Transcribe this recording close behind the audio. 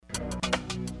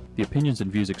The opinions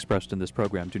and views expressed in this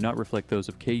program do not reflect those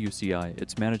of KUCI,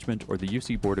 its management, or the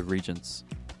UC Board of Regents.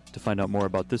 To find out more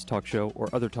about this talk show or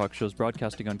other talk shows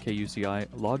broadcasting on KUCI,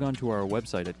 log on to our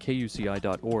website at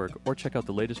kuci.org or check out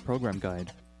the latest program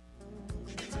guide.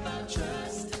 It's about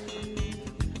trust.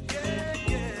 Yeah,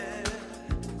 yeah.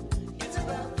 It's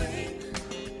about faith.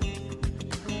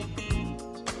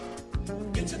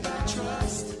 It's about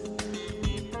trust.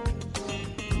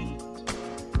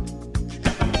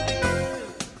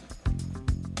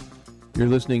 You're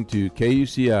listening to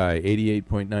KUCI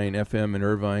 88.9 FM in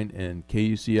Irvine and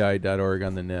KUCI.org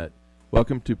on the net.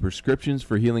 Welcome to Prescriptions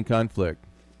for Healing Conflict.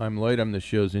 I'm Lloyd, I'm the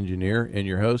show's engineer, and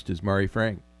your host is Mari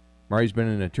Frank. Mari's been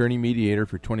an attorney mediator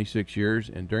for 26 years,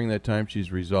 and during that time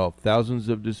she's resolved thousands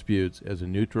of disputes as a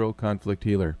neutral conflict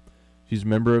healer. She's a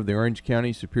member of the Orange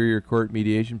County Superior Court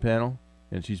Mediation Panel,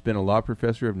 and she's been a law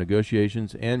professor of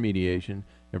negotiations and mediation,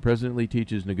 and presently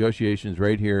teaches negotiations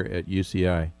right here at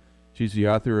UCI. She's the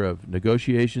author of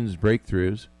Negotiations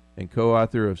Breakthroughs and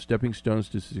co-author of Stepping Stones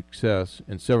to Success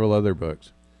and several other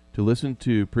books. To listen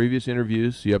to previous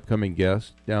interviews, see upcoming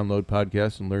guests, download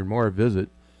podcasts, and learn more, visit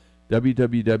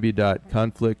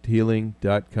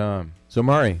www.conflicthealing.com. So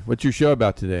Mari, what's your show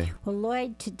about today? Well,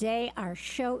 Lloyd, today our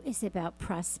show is about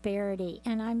prosperity,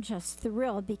 and I'm just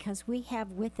thrilled because we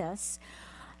have with us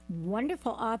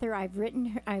wonderful author. I've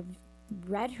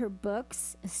read her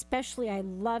books, especially I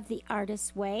love The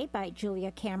Artist's Way by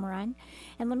Julia Cameron.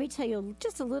 And let me tell you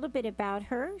just a little bit about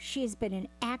her. She has been an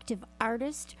active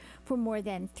artist for more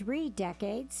than 3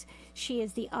 decades. She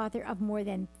is the author of more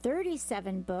than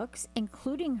 37 books,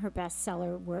 including her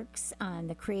bestseller works on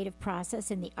the creative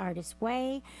process in The Artist's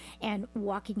Way and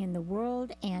Walking in the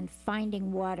World and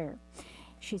Finding Water.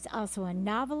 She's also a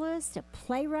novelist, a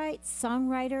playwright,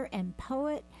 songwriter, and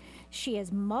poet. She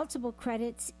has multiple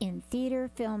credits in theater,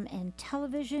 film, and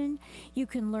television. You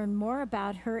can learn more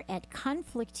about her at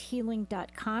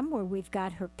conflicthealing.com, where we've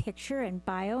got her picture and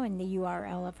bio and the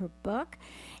URL of her book.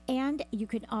 And you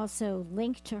can also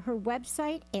link to her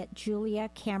website at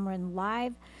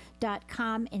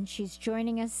juliacameronlive.com. And she's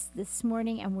joining us this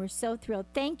morning, and we're so thrilled.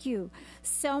 Thank you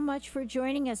so much for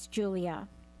joining us, Julia.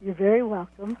 You're very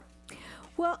welcome.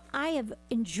 Well, I have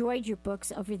enjoyed your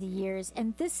books over the years,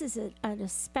 and this is an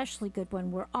especially good one.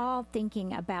 We're all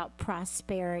thinking about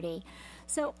prosperity.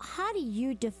 So how do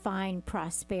you define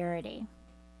prosperity?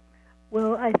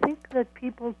 Well, I think that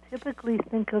people typically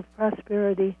think of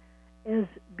prosperity as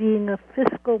being a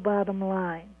fiscal bottom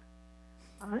line.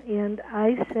 And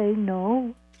I say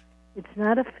no, it's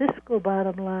not a fiscal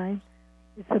bottom line.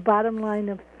 It's a bottom line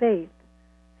of faith.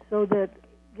 So that,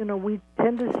 we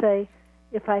tend to say,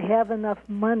 if I have enough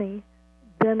money,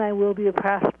 then I will be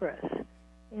prosperous.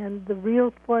 And the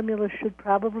real formula should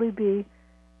probably be,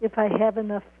 if I have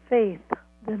enough faith,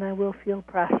 then I will feel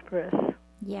prosperous.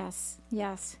 Yes,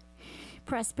 yes.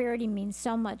 Prosperity means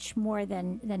so much more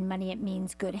than money. It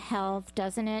means good health,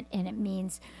 doesn't it? And it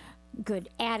means good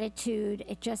attitude.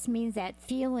 It just means that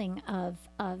feeling of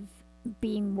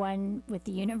being one with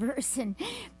the universe and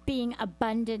being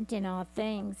abundant in all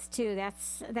things too.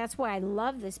 That's why I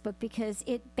love this book, because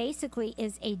it basically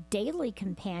is a daily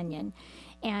companion,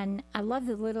 and I love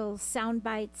the little sound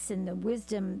bites and the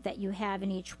wisdom that you have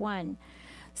in each one.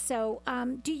 So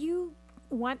do you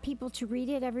want people to read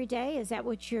it every day? Is that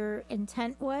what your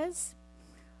intent was?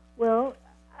 Well,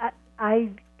 I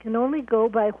can only go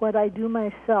by what I do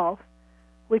myself,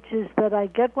 which is that I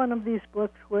get one of these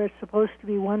books where it's supposed to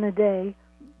be one a day,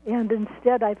 and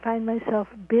instead I find myself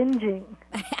binging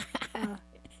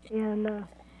and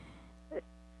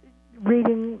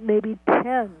reading maybe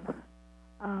 10.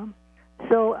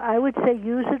 So I would say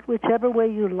use it whichever way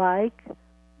you like,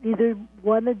 either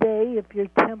one a day if you're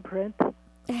temperate,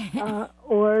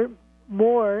 or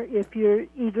more if you're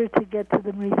eager to get to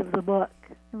the meat of the book.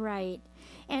 Right.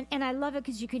 And I love it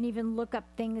because you can even look up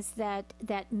things that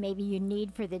maybe you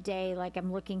need for the day. Like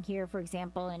I'm looking here, for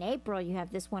example, in April, you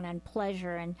have this one on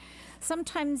pleasure. And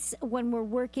sometimes when we're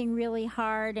working really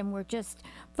hard and we're just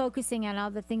focusing on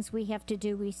all the things we have to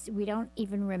do, we don't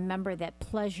even remember that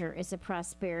pleasure is a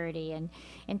prosperity, and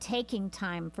taking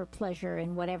time for pleasure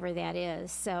and whatever that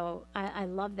is. So I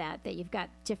love that you've got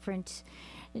different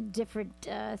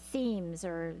themes,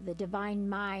 or the divine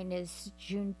mind is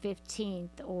June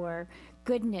 15th, or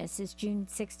goodness is June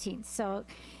 16th. So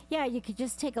yeah, you could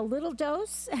just take a little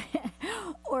dose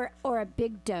or a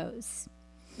big dose.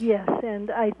 Yes, and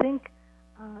I think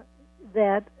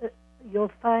that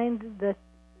you'll find that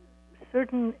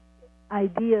certain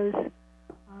ideas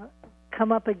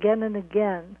come up again and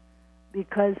again,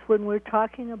 because when we're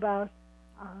talking about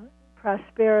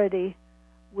prosperity,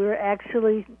 we're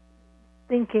actually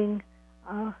thinking,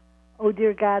 oh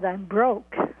dear God, I'm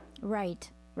broke. Right.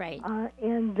 Right.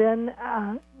 And then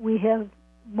we have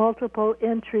multiple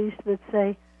entries that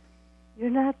say, you're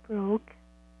not broke.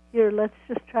 Here, let's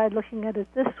just try looking at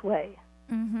it this way.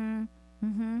 Mm-hmm.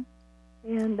 Mm-hmm.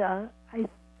 And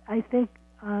I think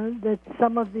that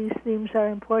some of these themes are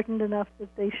important enough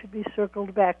that they should be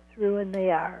circled back through, and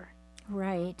they are.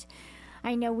 Right.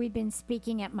 I know we've been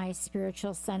speaking at my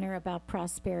spiritual center about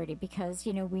prosperity because,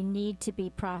 we need to be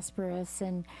prosperous,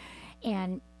 and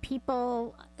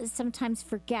people sometimes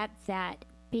forget that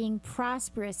being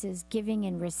prosperous is giving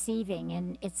and receiving,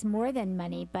 and it's more than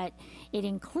money, but it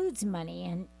includes money.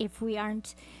 And if we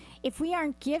aren't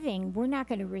giving, we're not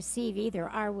going to receive either,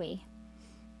 are we?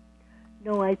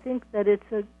 No, I think that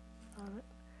it's a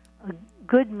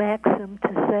good maxim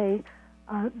to say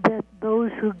that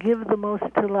those who give the most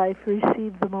to life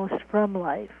receive the most from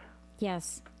life.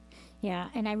 Yes. Yeah,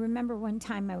 and I remember one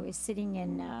time I was sitting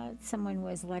and someone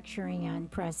was lecturing on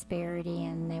prosperity,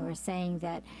 and they were saying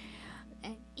that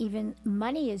even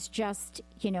money is just,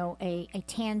 a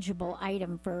tangible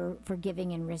item for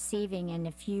giving and receiving, and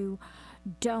if you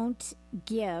don't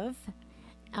give,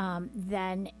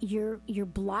 then you're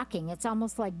blocking. It's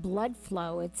almost like blood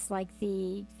flow. It's like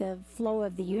the flow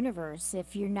of the universe.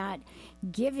 If you're not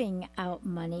giving out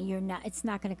money, it's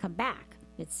not going to come back.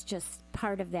 It's just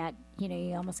part of that,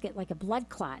 you almost get like a blood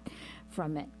clot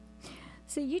from it.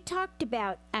 So you talked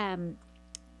about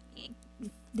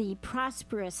the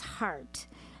prosperous heart,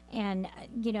 and,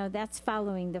 that's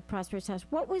following the prosperous heart.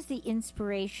 What was the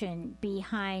inspiration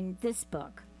behind this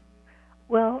book?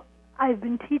 Well, I've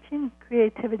been teaching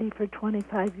creativity for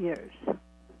 25 years,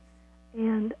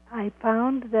 and I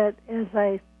found that as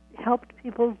I helped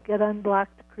people get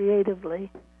unblocked creatively,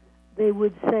 they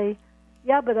would say,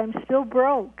 yeah, but I'm still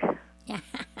broke.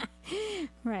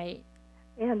 Right.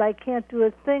 And I can't do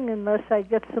a thing unless I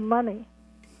get some money.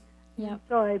 Yep.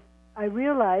 So I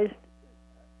realized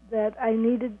that I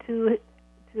needed to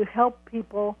help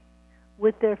people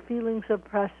with their feelings of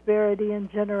prosperity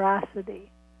and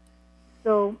generosity.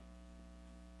 So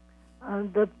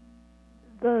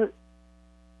the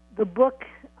book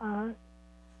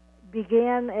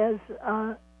began as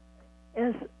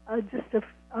just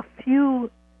a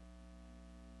few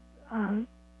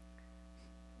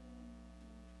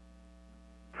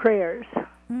prayers.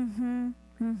 Mm-hmm.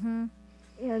 Mm-hmm.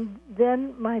 And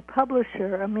then my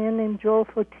publisher, a man named Joel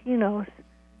Fotinos,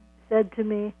 said to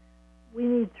me, we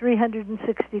need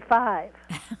 365.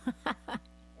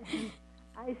 And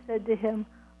I said to him,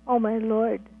 oh, my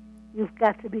Lord, you've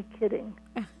got to be kidding.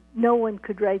 No one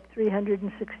could write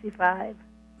 365.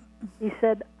 He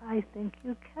said, I think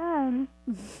you can.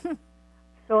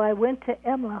 So I went to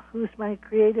Emma, who's my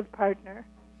creative partner,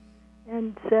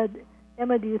 and said,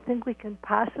 Emma, do you think we can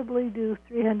possibly do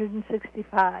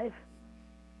 365?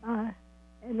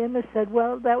 And Emma said,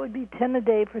 well, that would be 10 a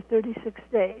day for 36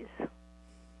 days.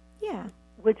 Yeah.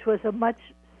 Which was a much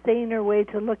saner way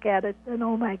to look at it than,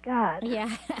 oh, my God.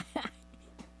 Yeah.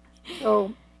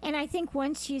 So, and I think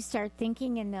once you start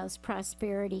thinking in those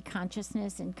prosperity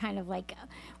consciousness, and kind of like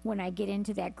when I get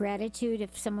into that gratitude,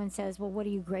 if someone says, well, what are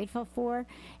you grateful for?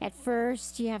 At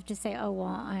first you have to say, oh, well,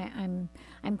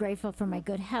 I'm grateful for my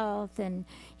good health, and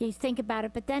you think about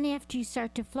it. But then after you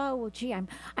start to flow, well, gee,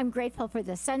 I'm grateful for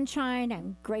the sunshine.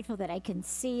 I'm grateful that I can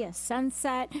see a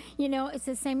sunset. It's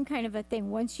the same kind of a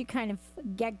thing. Once you kind of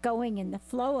get going in the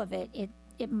flow of it,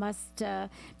 it must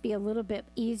be a little bit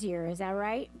easier. Is that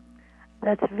right?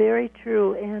 That's very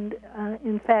true. And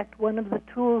in fact, one of the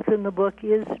tools in the book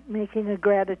is making a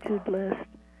gratitude list.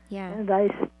 Yeah. And I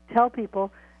tell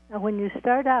people, now when you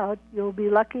start out, you'll be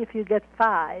lucky if you get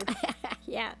 5.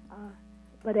 Yeah.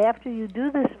 But after you do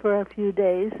this for a few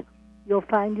days, you'll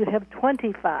find you have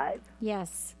 25.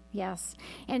 Yes. Yes.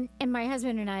 And my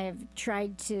husband and I have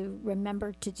tried to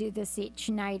remember to do this each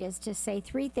night, is to say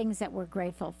 3 things that we're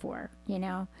grateful for,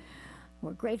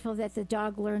 We're grateful that the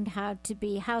dog learned how to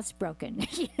be housebroken,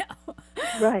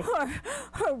 Right.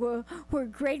 Or we're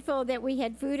grateful that we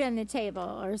had food on the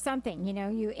table or something,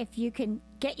 if you can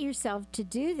get yourself to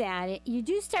do that, you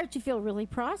do start to feel really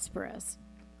prosperous.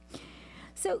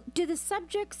 So do the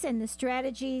subjects and the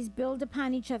strategies build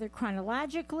upon each other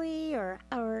chronologically, or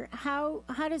how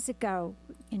does it go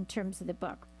in terms of the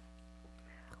book?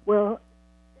 Well,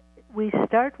 we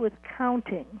start with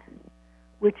counting,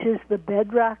 which is the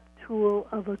bedrock tool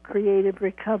of a creative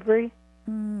recovery.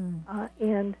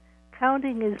 And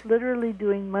counting is literally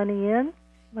doing money in,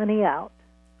 money out,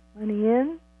 money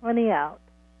in, money out.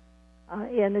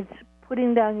 And it's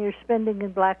putting down your spending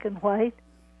in black and white.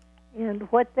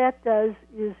 And what that does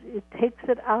is it takes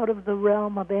it out of the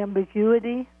realm of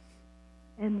ambiguity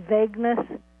and vagueness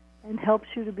and helps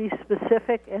you to be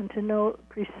specific and to know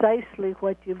precisely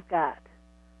what you've got.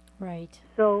 Right.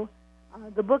 So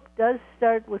the book does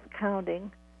start with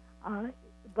counting,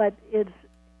 but it's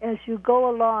as you go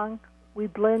along, we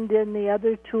blend in the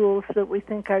other tools that we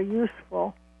think are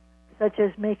useful, such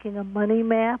as making a money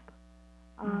map,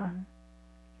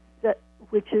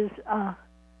 which is a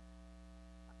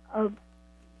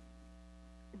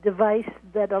device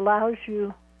that allows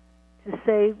you to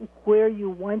say where you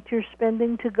want your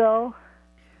spending to go.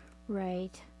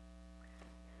 Right.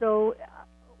 So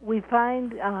we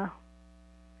find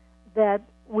that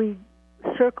we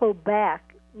circle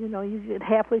back. You know, you get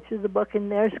halfway through the book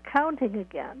and there's counting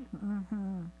again.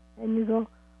 And you go,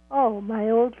 oh, my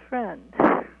old friend.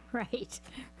 Right,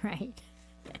 right.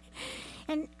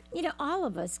 And, you know, all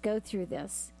of us go through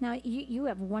this. Now, you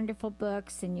have wonderful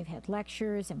books, and you've had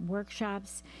lectures and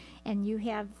workshops, and you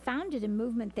have founded a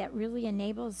movement that really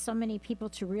enables so many people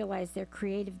to realize their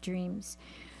creative dreams.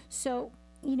 So,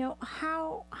 you know,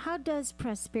 how does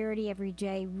Prosperity Every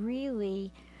Day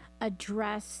really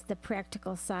address the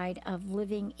practical side of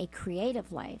living a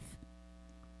creative life?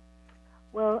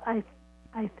 Well, I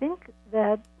think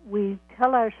that we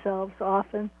tell ourselves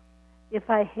often, if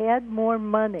I had more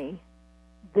money,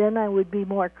 then I would be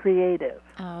more creative.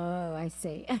 Oh, I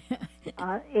see.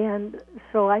 And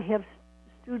so I have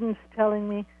students telling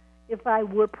me, if I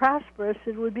were prosperous,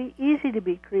 it would be easy to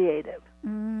be creative.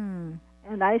 And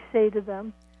I say to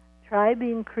them, try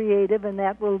being creative, and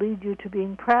that will lead you to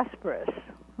being prosperous.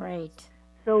 Right.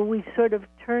 So we sort of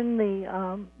turn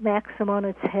the maxim on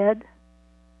its head,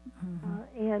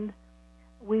 and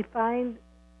we find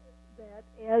that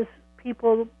as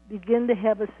people begin to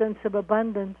have a sense of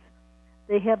abundance,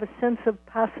 they have a sense of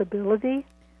possibility,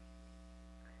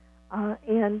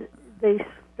 and they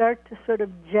start to sort of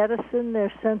jettison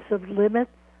their sense of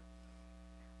limits,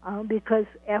 because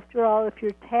after all, if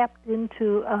you're tapped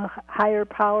into a higher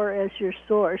power as your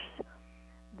source,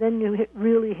 then you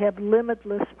really have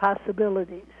limitless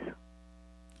possibilities.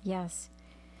 Yes.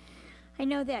 I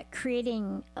know that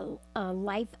creating a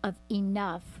life of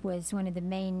enough was one of the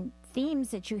main themes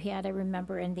that you had, I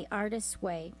remember, in The Artist's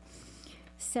Way.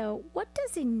 So what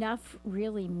does enough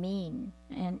really mean,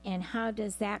 and how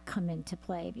does that come into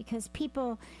play? Because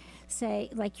people say,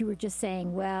 like you were just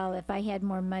saying, well, if I had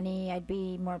more money, I'd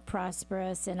be more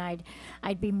prosperous, and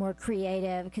I'd be more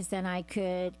creative, because then I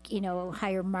could, you know,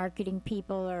 hire marketing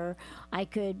people, or I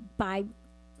could buy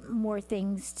more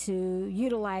things to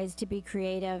utilize to be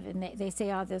creative, and they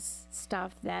say all this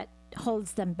stuff that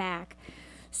holds them back.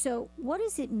 So what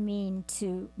does it mean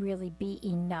to really be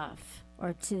enough,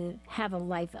 or to have a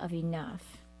life of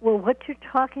enough? Well, what you're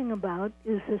talking about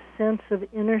is a sense of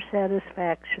inner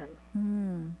satisfaction.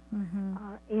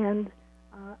 And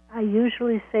I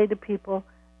usually say to people,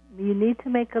 you need to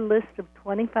make a list of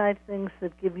 25 things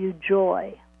that give you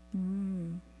joy.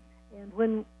 And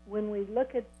when we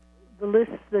look at the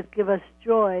lists that give us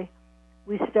joy,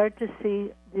 we start to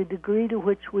see the degree to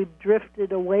which we've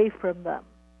drifted away from them.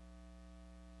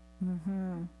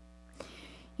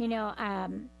 You know,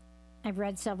 I've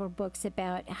read several books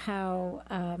about how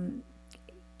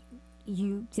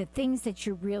the things that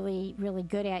you're really, really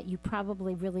good at, you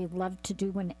probably really loved to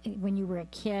do when you were a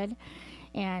kid.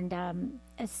 And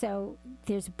so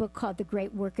there's a book called The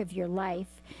Great Work of Your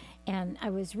Life. And I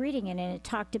was reading it, and it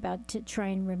talked about to try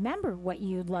and remember what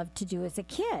you loved to do as a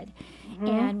kid.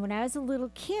 And when I was a little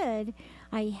kid,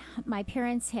 my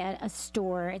parents had a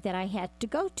store that I had to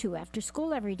go to after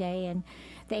school every day, and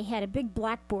they had a big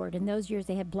blackboard. In those years,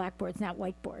 they had blackboards, not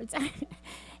whiteboards.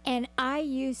 And I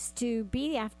used to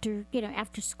be after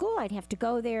school, I'd have to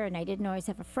go there, and I didn't always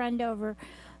have a friend over.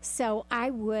 So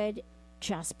I would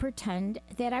just pretend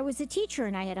that I was a teacher,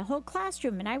 and I had a whole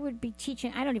classroom, and I would be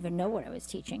teaching. I don't even know what I was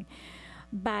teaching,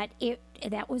 but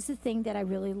that was the thing that I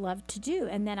really loved to do.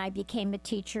 And then I became a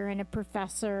teacher and a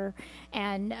professor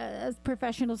and a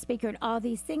professional speaker and all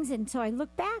these things. And so I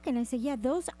look back and I say, yeah,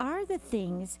 those are the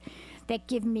things that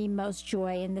give me most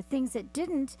joy. And the things that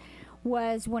didn't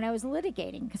was when I was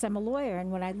litigating, because I'm a lawyer,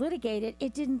 and when I litigated,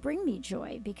 it didn't bring me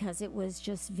joy, because it was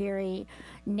just very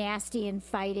nasty and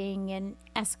fighting and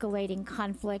escalating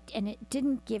conflict, and it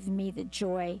didn't give me the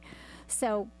joy.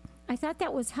 So I thought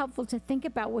that was helpful to think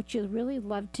about what you really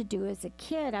loved to do as a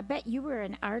kid. I bet you were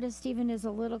an artist even as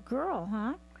a little girl,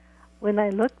 huh? When I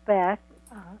look back,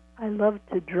 I loved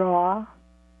to draw,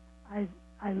 I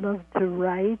loved to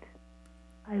write,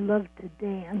 I loved to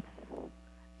dance.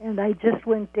 And I just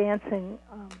went dancing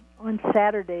on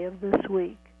Saturday of this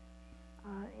week.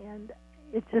 And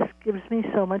it just gives me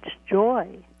so much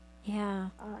joy. Yeah.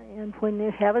 And when you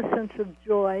have a sense of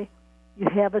joy, you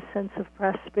have a sense of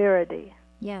prosperity.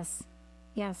 Yes.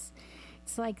 Yes.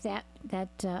 It's like that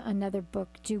another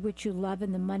book, Do What You Love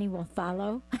and the Money Will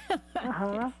Follow.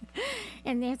 Uh-huh.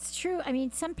 And that's true. I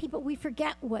mean, some people, we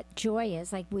forget what joy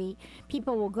is. Like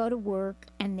people will go to work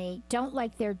and they don't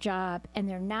like their job and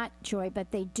they're not joy, but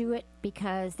they do it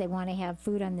because they want to have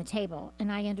food on the table.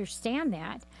 And I understand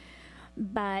that.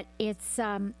 But it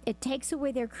takes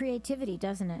away their creativity,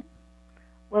 doesn't it?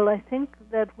 Well, I think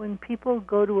that when people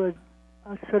go to a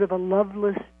sort of a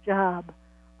loveless job,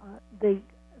 they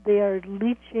are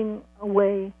leeching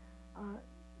away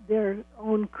their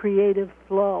own creative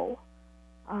flow.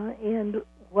 And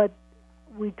what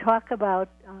we talk about,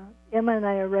 Emma and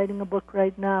I are writing a book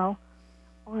right now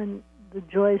on the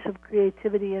joys of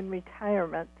creativity in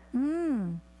retirement.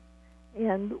 Mm.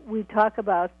 And we talk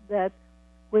about that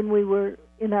when we were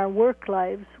in our work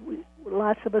lives,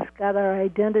 lots of us got our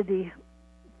identity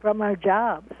from our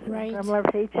jobs, Right. from our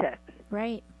paychecks.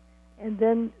 Right. And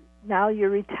then now you're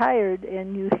retired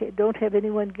and you don't have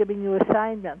anyone giving you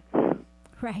assignments.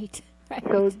 Right. Right.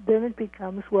 So then it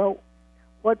becomes, well,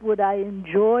 what would I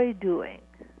enjoy doing?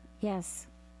 Yes.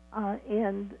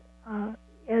 And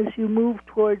as you move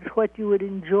towards what you would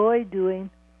enjoy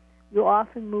doing, you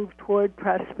often move toward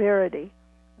prosperity.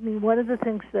 I mean, one of the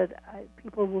things that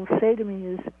people will say to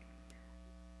me is,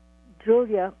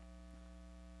 Julia,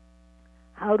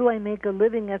 how do I make a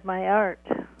living at my art?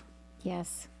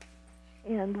 Yes.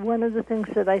 And one of the things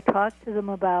that I talk to them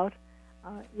about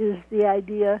is the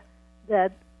idea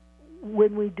that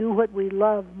when we do what we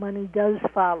love, money does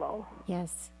follow.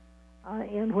 Yes.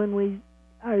 And when we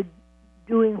are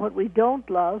doing what we don't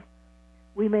love,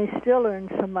 we may still earn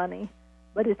some money,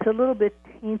 but it's a little bit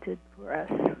tainted for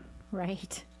us.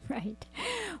 Right. Right.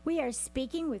 We are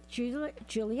speaking with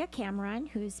Julia Cameron,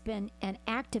 who's been an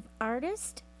active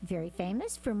artist, very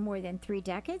famous for more than 3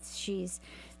 decades. She's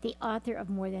the author of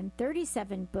more than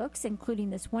 37 books, including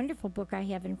this wonderful book I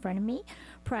have in front of me,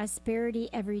 Prosperity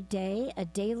Every Day, a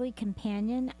daily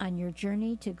companion on your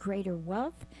journey to greater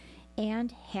wealth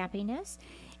and happiness.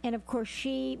 And of course,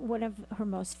 one of her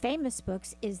most famous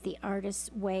books is The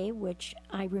Artist's Way, which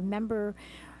I remember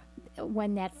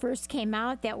when that first came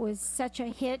out, that was such a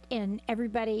hit, and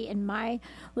everybody in my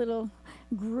little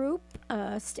group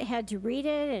had to read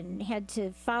it and had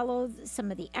to follow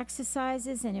some of the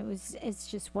exercises, and it's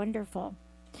just wonderful.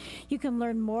 You can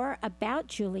learn more about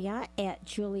Julia at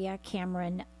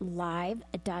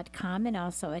juliacameronlive.com and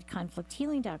also at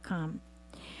conflicthealing.com.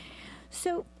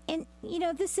 So, and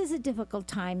this is a difficult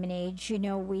time and age.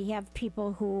 We have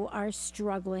people who are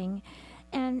struggling,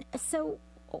 and so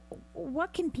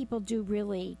what can people do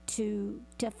really to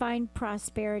find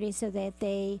prosperity so that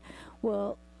they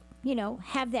will,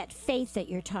 have that faith that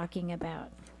you're talking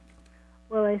about?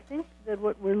 Well, I think that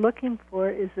what we're looking for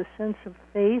is a sense of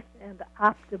faith and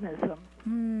optimism,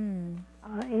 and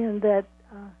that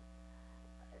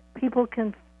people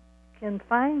can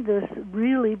find this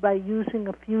really by using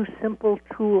a few simple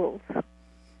tools.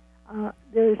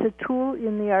 There's a tool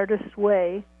in The Artist's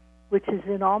Way, which is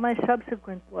in all my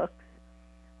subsequent books,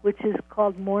 which is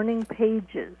called Morning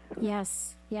Pages.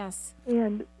 Yes, yes.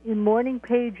 And in Morning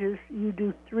Pages, you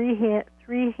do three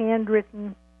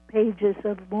handwritten pages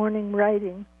of morning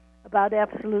writing about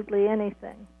absolutely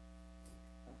anything.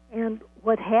 And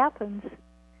what happens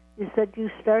is that you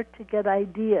start to get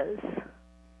ideas,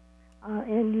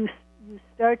 and you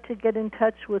start to get in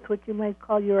touch with what you might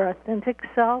call your authentic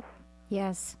self.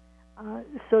 Yes.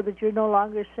 So that you're no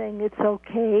longer saying it's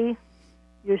okay.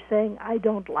 You're saying, I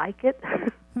don't like it.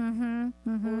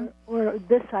 Or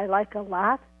this I like a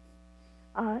lot.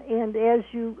 And as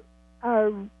you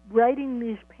are writing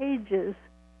these pages,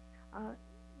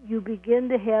 you begin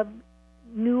to have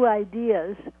new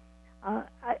ideas. A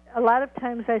lot of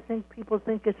times I think people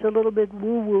think it's a little bit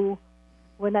woo-woo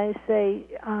when I say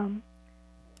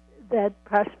that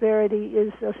prosperity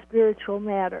is a spiritual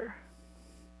matter.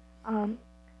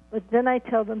 But then I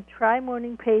tell them, try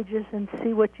Morning Pages and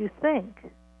see what you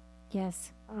think.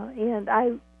 Yes. And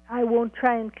I won't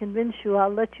try and convince you. I'll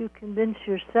let you convince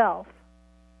yourself.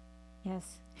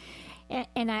 Yes.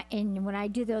 And when I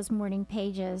do those morning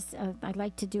pages, I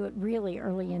like to do it really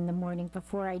early in the morning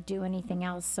before I do anything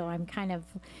else. So I'm kind of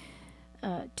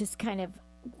just kind of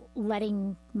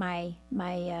letting my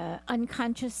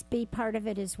unconscious be part of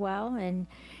it as well. And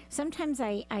sometimes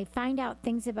I find out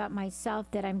things about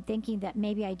myself that I'm thinking that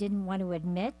maybe I didn't want to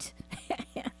admit.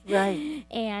 Right.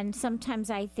 And sometimes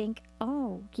I think,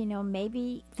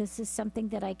 maybe this is something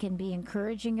that I can be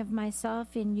encouraging of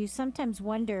myself. And you sometimes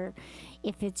wonder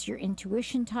if it's your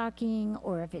intuition talking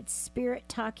or if it's spirit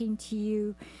talking to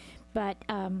you. But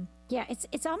yeah,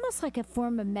 it's almost like a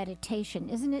form of meditation,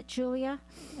 isn't it, Julia?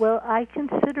 Well, I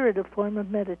consider it a form of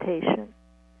meditation.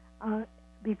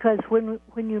 because when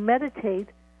you meditate,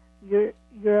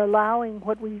 you're allowing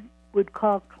what we would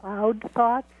call cloud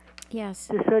thoughts Yes.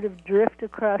 to sort of drift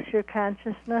across your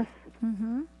consciousness,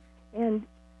 Mm-hmm. and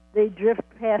they drift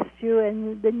past you,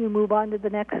 and then you move on to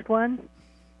the next one.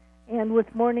 And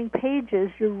with morning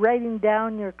pages, you're writing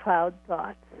down your cloud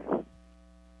thoughts.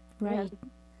 Right.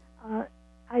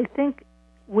 I think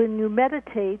when you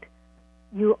meditate,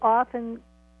 you often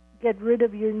get rid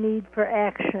of your need for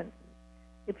action.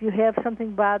 If you have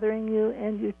something bothering you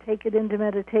and you take it into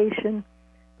meditation,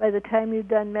 by the time you're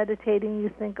done meditating, you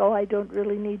think, oh, I don't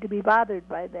really need to be bothered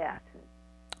by that.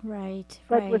 Right.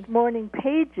 But right. with morning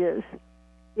pages,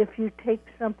 if you take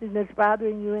something that's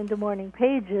bothering you into morning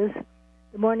pages,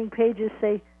 the morning pages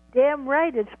say, damn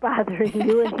right it's bothering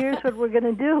you, and here's what we're going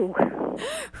to do.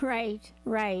 Right,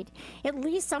 right. At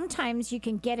least sometimes you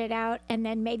can get it out, and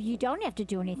then maybe you don't have to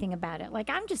do anything about it. Like,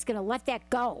 I'm just going to let that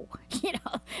go. You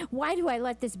know, why do I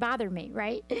let this bother me,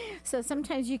 right? So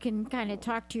sometimes you can kind of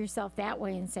talk to yourself that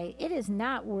way and say, it is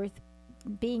not worth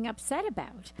being upset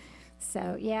about.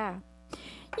 So, yeah.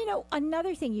 You know,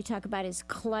 another thing you talk about is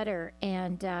clutter,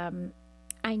 and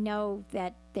I know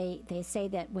that they say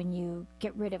that when you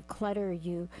get rid of clutter,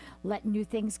 you let new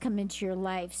things come into your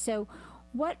life. So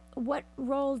what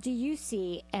role do you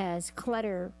see as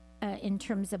clutter in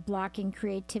terms of blocking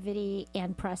creativity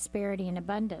and prosperity and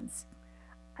abundance?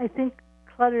 I think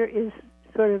clutter is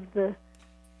sort of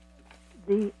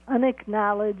the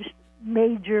unacknowledged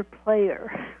major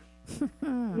player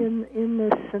in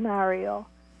this scenario.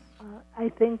 I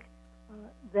think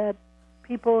that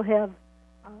people have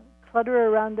clutter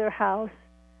around their house,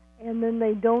 and then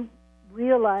they don't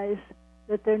realize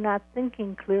that they're not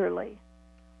thinking clearly.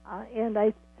 And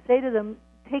I say to them,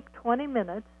 take 20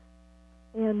 minutes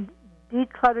and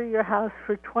declutter your house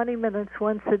for 20 minutes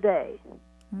once a day.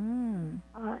 And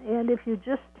if you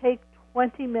just take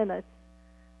 20 minutes,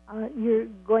 you're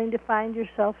going to find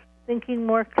yourself thinking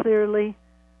more clearly,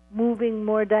 moving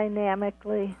more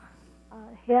dynamically,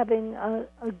 having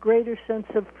a greater sense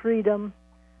of freedom,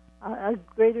 a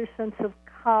greater sense of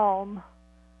calm,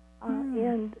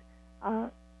 and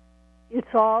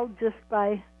it's all just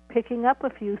by picking up a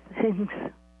few things.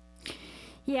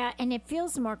 Yeah, and it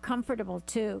feels more comfortable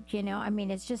too. You know, I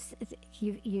mean, it's just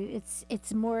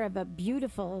it's more of a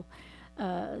beautiful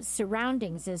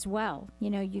surroundings as well. You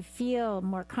know, you feel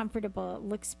more comfortable. It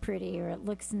looks prettier. It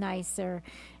looks nicer,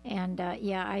 and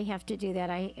yeah, I have to do that.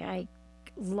 I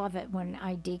love it when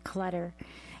I declutter,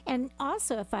 and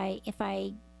also if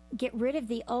I get rid of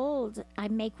the old, I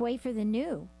make way for the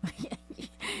new.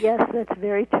 Yes, that's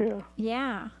very true.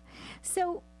 Yeah.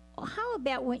 So how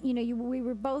about when, you know, we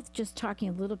were both just talking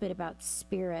a little bit about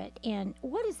spirit, and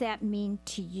what does that mean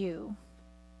to you?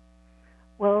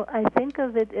 Well, I think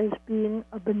of it as being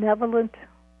a benevolent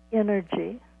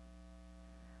energy.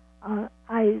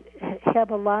 I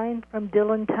have a line from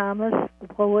Dylan Thomas, the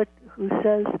poet, who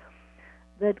says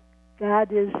that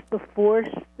God is the force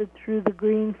that through the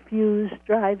green fuse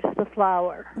drives the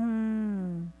flower.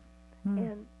 And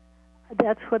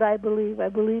that's what I believe. I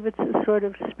believe it's a sort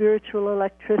of spiritual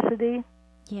electricity.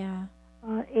 Yeah.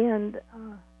 And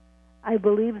I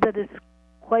believe that it's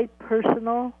quite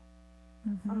personal,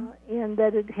 and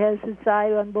that it has its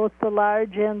eye on both the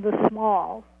large and the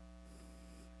small.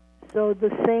 So the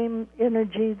same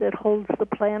energy that holds the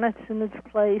planets in its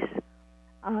place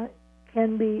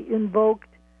can be invoked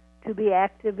to be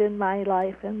active in my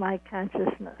life and my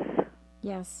consciousness.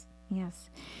 Yes, yes.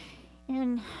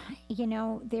 And, you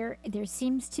know, there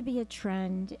seems to be a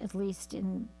trend, at least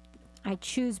I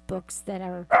choose books that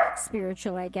are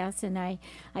spiritual, I guess, and I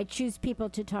choose people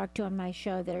to talk to on my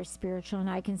show that are spiritual, and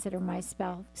I consider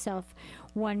myself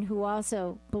one who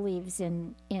also believes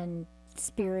in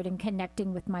spirit and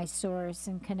connecting with my source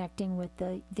and connecting with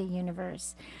the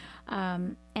universe.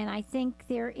 And I think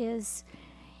there is,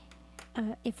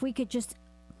 if we could just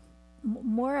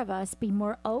more of us be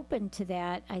more open to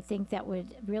that, I think that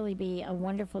would really be a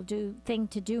wonderful thing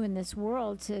to do in this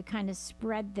world, to kind of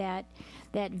spread that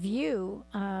view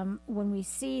when we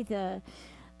see the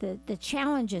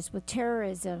challenges with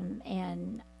terrorism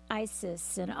and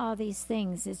ISIS and all these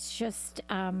things. It's just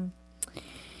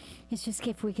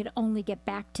if we could only get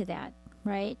back to that,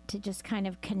 right? To just kind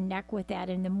of connect with that.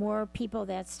 And the more people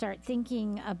that start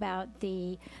thinking about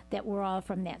that we're all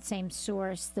from that same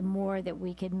source, the more that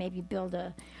we could maybe build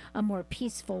a more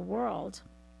peaceful world.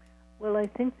 Well, I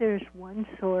think there's one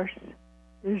source,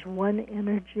 there's one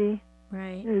energy,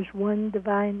 right? There's one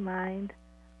divine mind,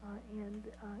 and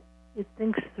it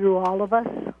thinks through all of us.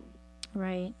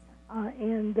 Right.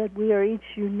 And that we are each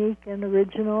unique and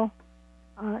original,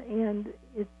 and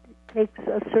takes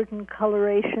a certain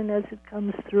coloration as it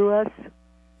comes through us.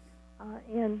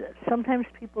 And sometimes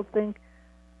people think,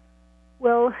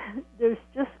 well, there's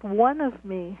just one of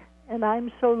me, and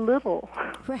I'm so little.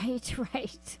 Right,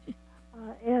 right.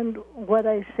 And what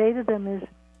I say to them is,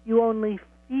 you only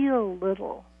feel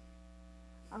little.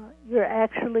 You're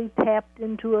actually tapped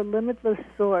into a limitless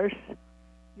source.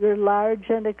 You're large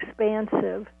and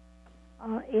expansive,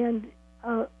 and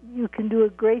you can do a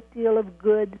great deal of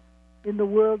good in the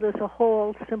world as a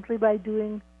whole simply by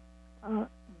doing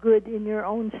good in your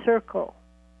own circle.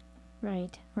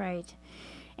 Right, right.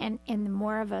 And the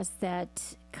more of us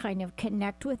that kind of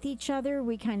connect with each other,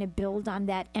 we kind of build on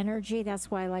that energy. That's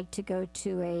why I like to go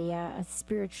to a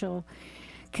spiritual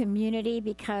community,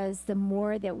 because the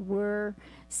more that we're,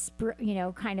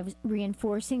 kind of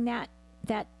reinforcing that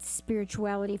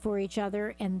spirituality for each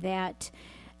other and that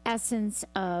essence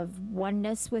of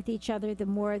oneness with each other, the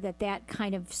more that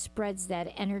kind of spreads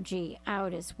that energy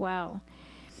out as well.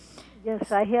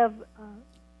 Yes, I have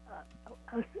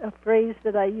a phrase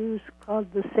that I use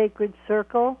called the sacred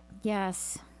circle.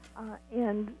 Yes.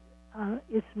 And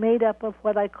it's made up of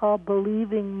what I call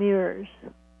believing mirrors.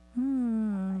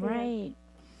 Right.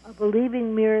 A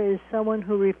believing mirror is someone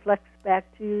who reflects back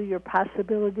to you your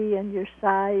possibility and your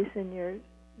size and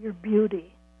your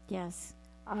beauty. Yes.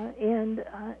 And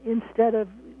instead of,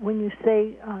 when you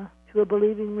say to a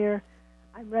believing mirror,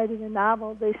 I'm writing a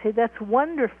novel, they say, that's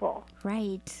wonderful.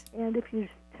 Right. And if you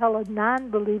tell a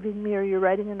non-believing mirror you're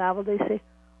writing a novel, they say,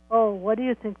 oh, what do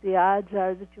you think the odds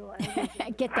are that you'll ever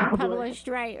get that published?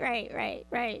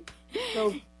 Right.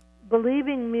 So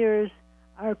believing mirrors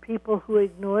are people who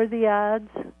ignore the odds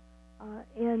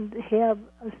and have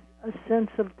a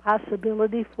sense of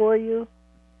possibility for you.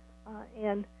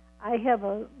 And I have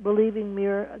a believing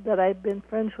mirror that I've been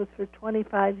friends with for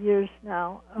 25 years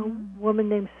now, a woman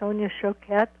named Sonia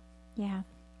Choquette. Yeah.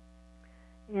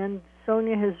 And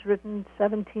Sonia has written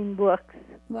 17 books.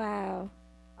 Wow.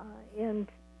 And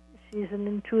she's an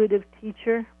intuitive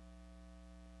teacher.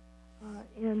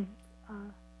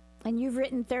 And you've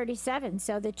written 37,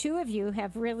 so the two of you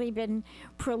have really been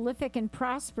prolific and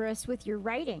prosperous with your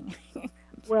writing.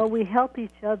 Well, we help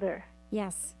each other.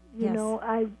 Yes. You know,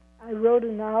 I wrote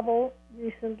a novel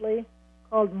recently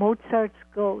called Mozart's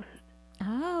Ghost.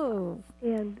 Oh.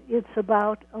 And it's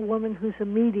about a woman who's a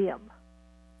medium.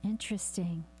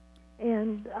 Interesting.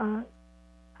 And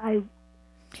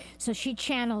So she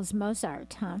channels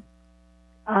Mozart, huh?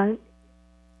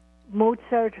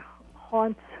 Mozart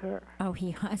haunts her. Oh,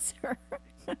 he haunts her.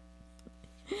 I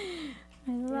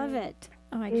love it.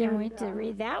 Oh, I can't wait to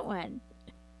read that one.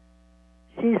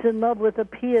 She's in love with a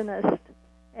pianist,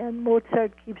 and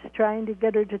Mozart keeps trying to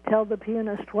get her to tell the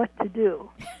pianist what to do.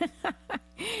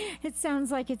 It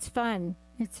sounds like it's fun.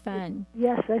 It's fun.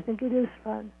 Yes, I think it is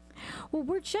fun. Well,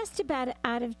 we're just about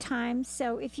out of time,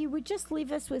 so if you would just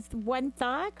leave us with one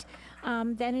thought,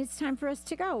 then it's time for us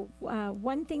to go.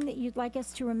 One thing that you'd like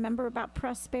us to remember about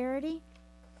prosperity?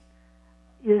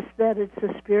 Is that it's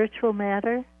a spiritual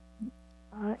matter,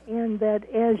 and that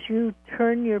as you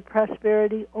turn your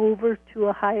prosperity over to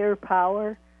a higher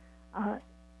power,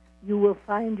 you will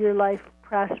find your life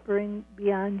prospering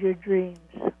beyond your dreams.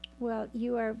 Well,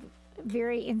 you are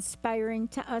very inspiring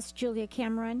to us, Julia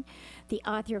Cameron, the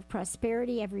author of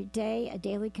Prosperity Every Day, a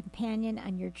daily companion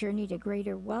on your journey to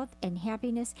greater wealth and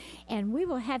happiness. And we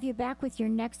will have you back with your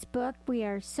next book. We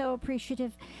are so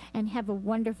appreciative, and have a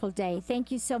wonderful day.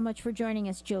 Thank you so much for joining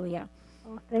us, Julia.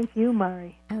 Oh, thank you,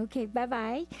 Mari. Okay,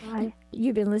 bye-bye. Bye.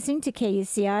 You've been listening to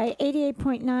KUCI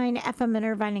 88.9 FM in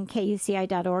Irvine and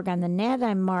KUCI.org on the net.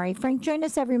 I'm Mari Frank. Join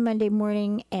us every Monday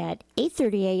morning at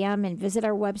 8:30 a.m. and visit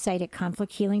our website at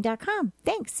conflicthealing.com.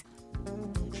 Thanks.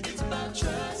 It's about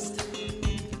trust.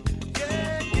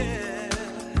 Yeah.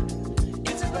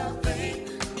 It's about faith.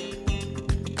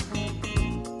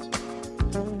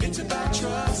 It's about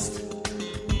trust.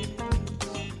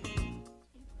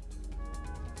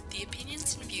 The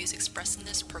opinions and views expressed in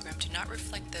this program do not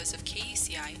reflect those of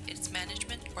KUCI, its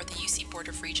management, or the UC Board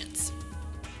of Regents.